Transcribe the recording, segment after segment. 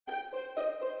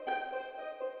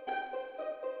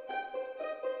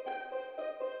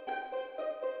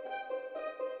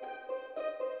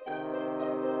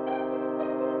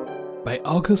By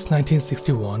August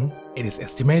 1961, it is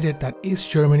estimated that East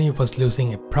Germany was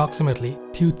losing approximately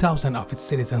 2,000 of its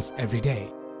citizens every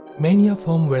day, many of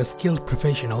whom were skilled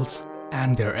professionals,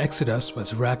 and their exodus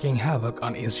was wreaking havoc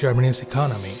on East Germany's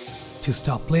economy. To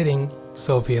stop bleeding,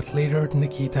 Soviet leader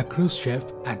Nikita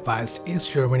Khrushchev advised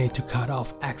East Germany to cut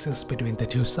off access between the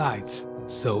two sides.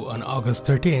 So on August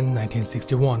 13,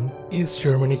 1961, East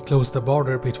Germany closed the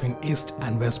border between East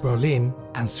and West Berlin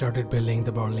and started building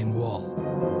the Berlin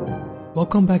Wall.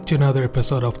 Welcome back to another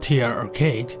episode of TR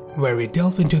Arcade, where we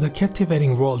delve into the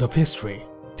captivating world of history.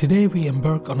 Today we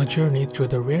embark on a journey through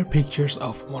the rare pictures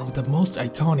of one of the most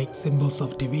iconic symbols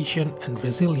of division and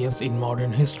resilience in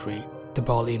modern history, the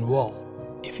Berlin Wall.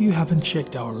 If you haven't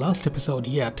checked our last episode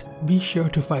yet, be sure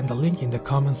to find the link in the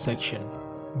comments section.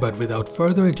 But without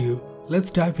further ado,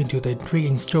 let's dive into the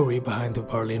intriguing story behind the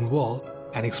Berlin Wall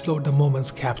and explore the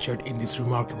moments captured in these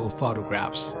remarkable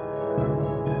photographs.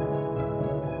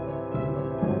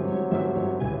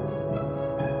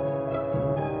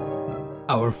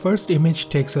 Our first image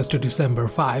takes us to December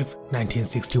 5,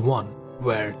 1961,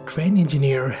 where train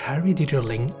engineer Harry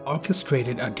Dieterling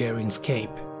orchestrated a daring escape.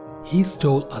 He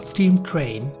stole a steam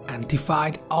train and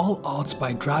defied all odds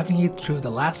by driving it through the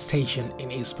last station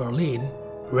in East Berlin,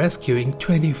 rescuing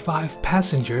 25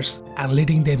 passengers and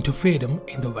leading them to freedom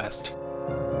in the West.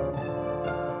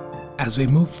 As we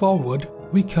move forward,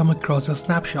 we come across a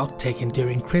snapshot taken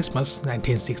during Christmas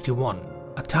 1961.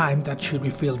 A time that should be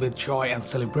filled with joy and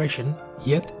celebration,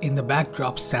 yet in the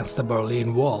backdrop stands the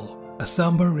Berlin Wall, a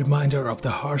somber reminder of the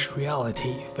harsh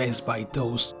reality faced by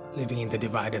those living in the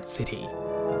divided city.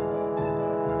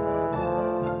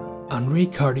 Henri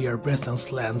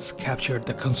Cartier-Bresson's lens captured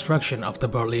the construction of the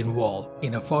Berlin Wall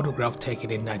in a photograph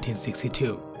taken in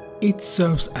 1962. It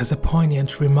serves as a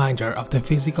poignant reminder of the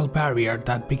physical barrier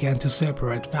that began to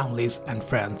separate families and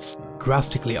friends,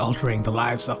 drastically altering the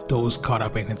lives of those caught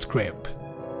up in its grip.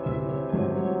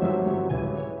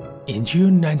 In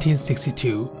June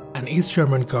 1962, an East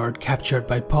German guard captured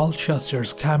by Paul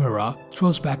Schuster's camera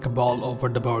throws back a ball over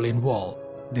the Berlin Wall.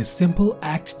 This simple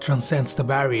act transcends the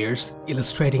barriers,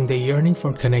 illustrating the yearning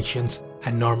for connections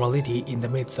and normality in the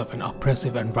midst of an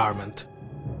oppressive environment.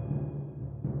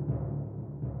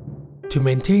 To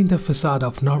maintain the facade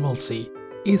of normalcy,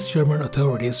 East German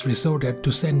authorities resorted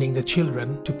to sending the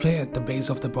children to play at the base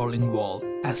of the Berlin Wall,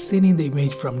 as seen in the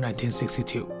image from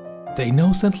 1962. The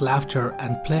innocent laughter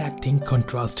and play acting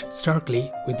contrast starkly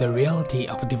with the reality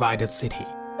of a divided city.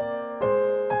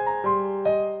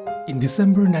 In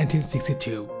December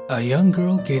 1962, a young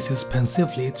girl gazes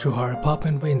pensively through her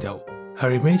apartment window,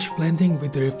 her image blending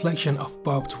with the reflection of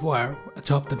barbed wire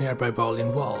atop the nearby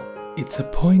Berlin Wall. It's a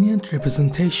poignant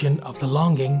representation of the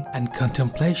longing and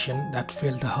contemplation that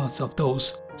filled the hearts of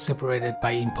those separated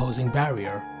by imposing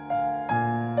barrier.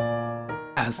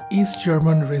 As East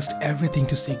Germany risked everything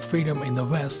to seek freedom in the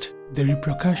West, the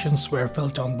repercussions were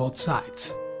felt on both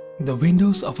sides. The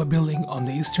windows of a building on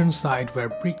the eastern side were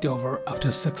bricked over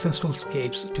after successful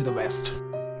escapes to the west.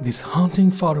 This haunting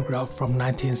photograph from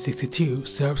 1962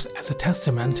 serves as a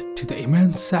testament to the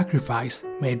immense sacrifice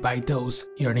made by those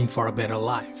yearning for a better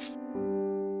life.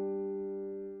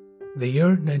 The year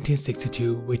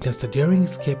 1962 witnessed a daring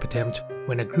escape attempt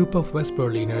when a group of West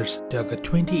Berliners dug a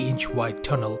 20-inch wide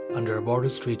tunnel under a border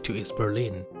street to East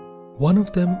Berlin. One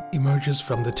of them emerges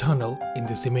from the tunnel in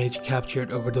this image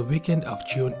captured over the weekend of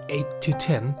June 8 to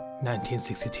 10,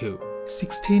 1962.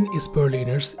 16 East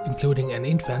Berliners, including an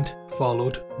infant,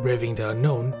 followed, braving the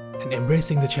unknown and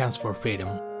embracing the chance for freedom.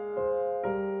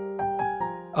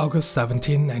 August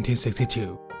 17,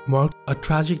 1962 marked a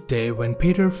tragic day when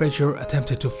Peter Fischer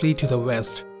attempted to flee to the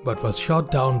west but was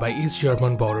shot down by East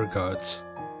German border guards.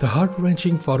 The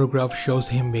heart-wrenching photograph shows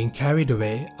him being carried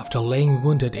away after laying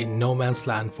wounded in no man's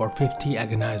land for 50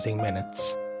 agonizing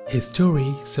minutes. His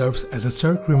story serves as a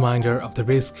stark reminder of the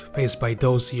risk faced by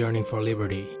those yearning for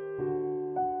liberty.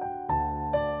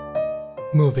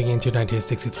 Moving into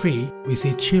 1963, we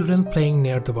see children playing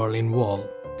near the Berlin Wall,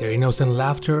 their innocent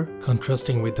laughter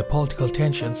contrasting with the political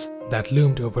tensions that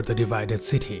loomed over the divided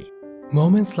city.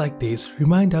 Moments like these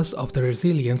remind us of the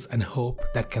resilience and hope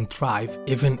that can thrive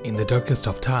even in the darkest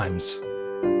of times.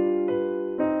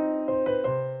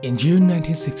 In June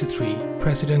 1963,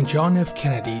 President John F.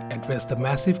 Kennedy addressed the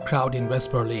massive crowd in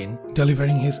West Berlin,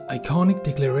 delivering his iconic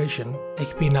declaration,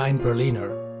 Ich bin ein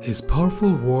Berliner. His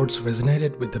powerful words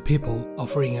resonated with the people,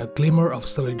 offering a glimmer of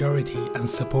solidarity and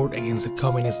support against the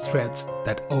communist threats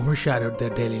that overshadowed their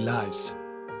daily lives.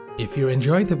 If you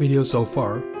enjoyed the video so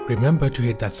far, remember to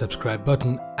hit that subscribe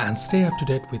button and stay up to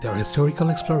date with our historical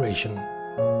exploration.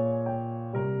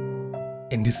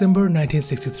 In December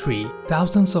 1963,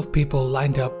 thousands of people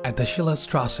lined up at the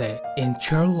Schillerstrasse in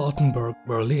Charlottenburg,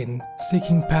 Berlin,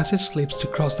 seeking passage slips to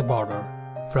cross the border.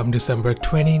 From December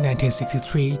 20,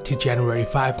 1963 to January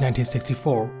 5,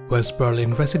 1964, West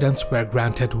Berlin residents were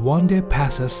granted one-day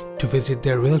passes to visit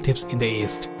their relatives in the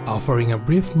East, offering a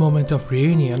brief moment of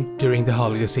reunion during the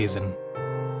holiday season.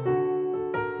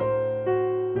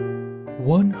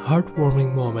 One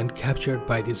heartwarming moment captured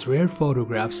by these rare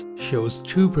photographs shows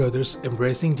two brothers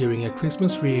embracing during a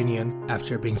Christmas reunion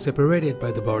after being separated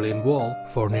by the Berlin Wall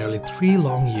for nearly 3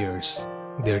 long years.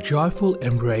 Their joyful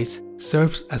embrace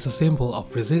serves as a symbol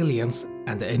of resilience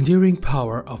and the enduring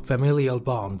power of familial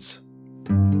bonds.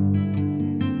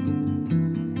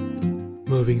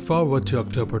 Moving forward to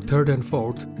October 3rd and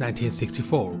 4th,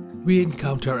 1964, we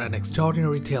encounter an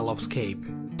extraordinary tale of escape.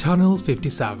 Tunnel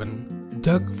 57.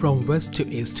 Dug from west to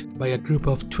east by a group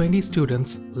of 20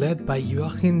 students led by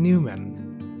Joachim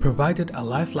Neumann, provided a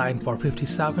lifeline for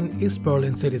 57 East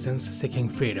Berlin citizens seeking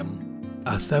freedom.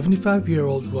 A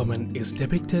 75-year-old woman is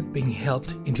depicted being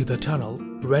helped into the tunnel,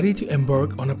 ready to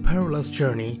embark on a perilous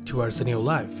journey towards a new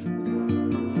life.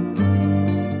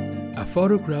 A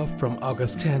photograph from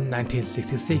August 10,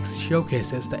 1966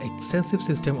 showcases the extensive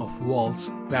system of walls,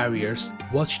 barriers,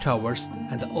 watchtowers,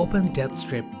 and the open death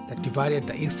strip that divided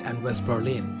the East and West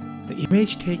Berlin. The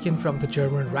image taken from the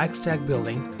German Reichstag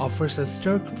building offers a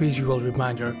stark visual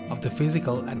reminder of the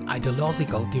physical and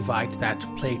ideological divide that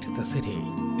plagued the city.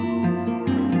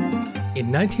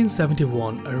 In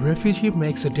 1971, a refugee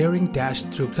makes a daring dash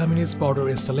through communist border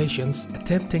installations,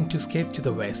 attempting to escape to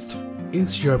the west.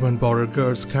 East German border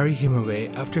guards carry him away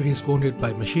after he is wounded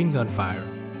by machine gun fire.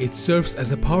 It serves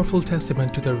as a powerful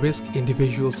testament to the risk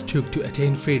individuals took to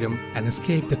attain freedom and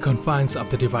escape the confines of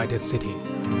the divided city.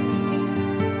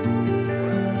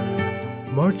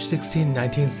 March 16,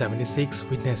 1976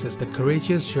 witnesses the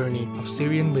courageous journey of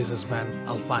Syrian businessman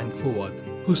Alfine Fuad,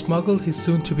 who smuggled his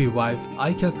soon-to-be wife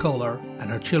Aika Kohler and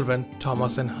her children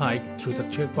Thomas and Heike through the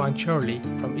checkpoint Charlie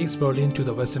from East Berlin to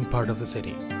the western part of the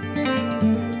city.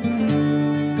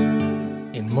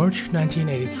 In March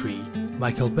 1983,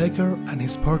 Michael Baker and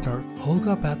his partner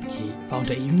Holger Bathke found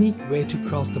a unique way to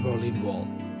cross the Berlin Wall.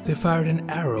 They fired an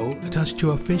arrow attached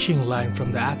to a fishing line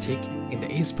from the attic in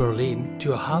the East Berlin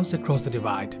to a house across the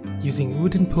divide. Using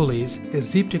wooden pulleys, they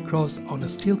zipped across on a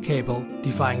steel cable,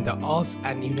 defying the odds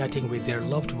and uniting with their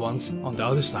loved ones on the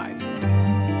other side.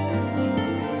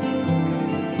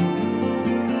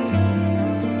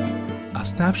 A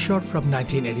snapshot from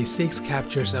 1986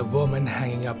 captures a woman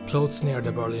hanging up clothes near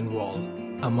the Berlin Wall.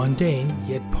 A mundane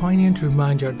yet poignant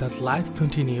reminder that life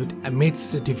continued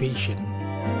amidst the division.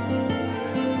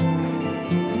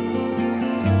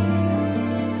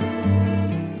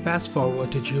 Fast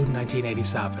forward to June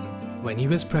 1987, when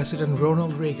US President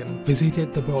Ronald Reagan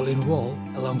visited the Berlin Wall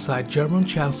alongside German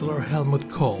Chancellor Helmut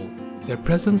Kohl. Their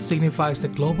presence signifies the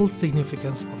global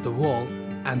significance of the wall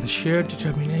and the shared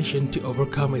determination to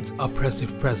overcome its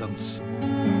oppressive presence.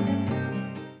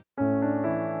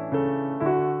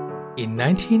 In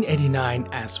 1989,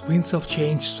 as winds of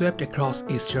change swept across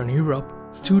Eastern Europe,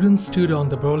 students stood on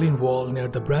the Berlin Wall near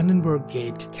the Brandenburg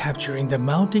Gate, capturing the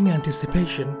mounting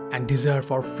anticipation and desire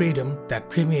for freedom that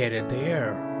permeated the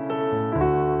air.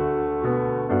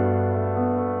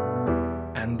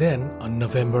 And then, on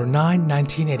November 9,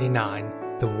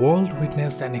 1989, the world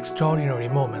witnessed an extraordinary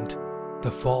moment,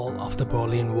 the fall of the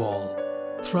Berlin Wall.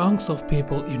 Throngs of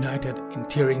people united in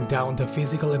tearing down the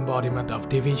physical embodiment of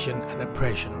division and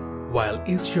oppression, while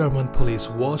East German police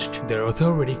watched their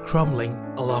authority crumbling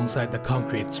alongside the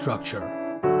concrete structure.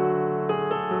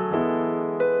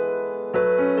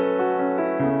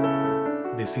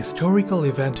 This historical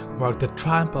event marked the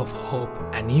triumph of hope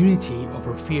and unity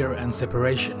over fear and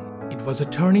separation. It was a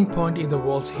turning point in the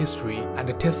world's history and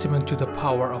a testament to the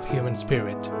power of human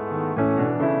spirit.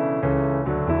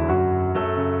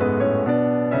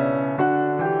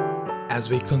 As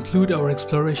we conclude our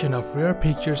exploration of rare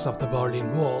pictures of the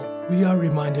Berlin Wall, we are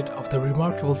reminded of the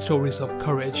remarkable stories of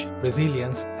courage,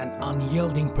 resilience, and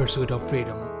unyielding pursuit of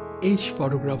freedom. Each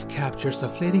photograph captures a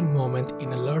fleeting moment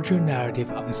in a larger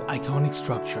narrative of this iconic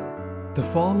structure. The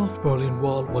fall of Berlin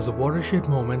Wall was a watershed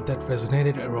moment that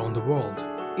resonated around the world.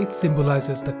 It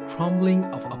symbolizes the crumbling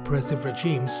of oppressive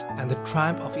regimes and the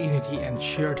triumph of unity and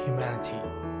shared humanity.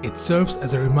 It serves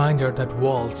as a reminder that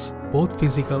walls, both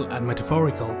physical and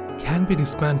metaphorical, can be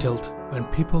dismantled when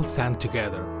people stand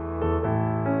together.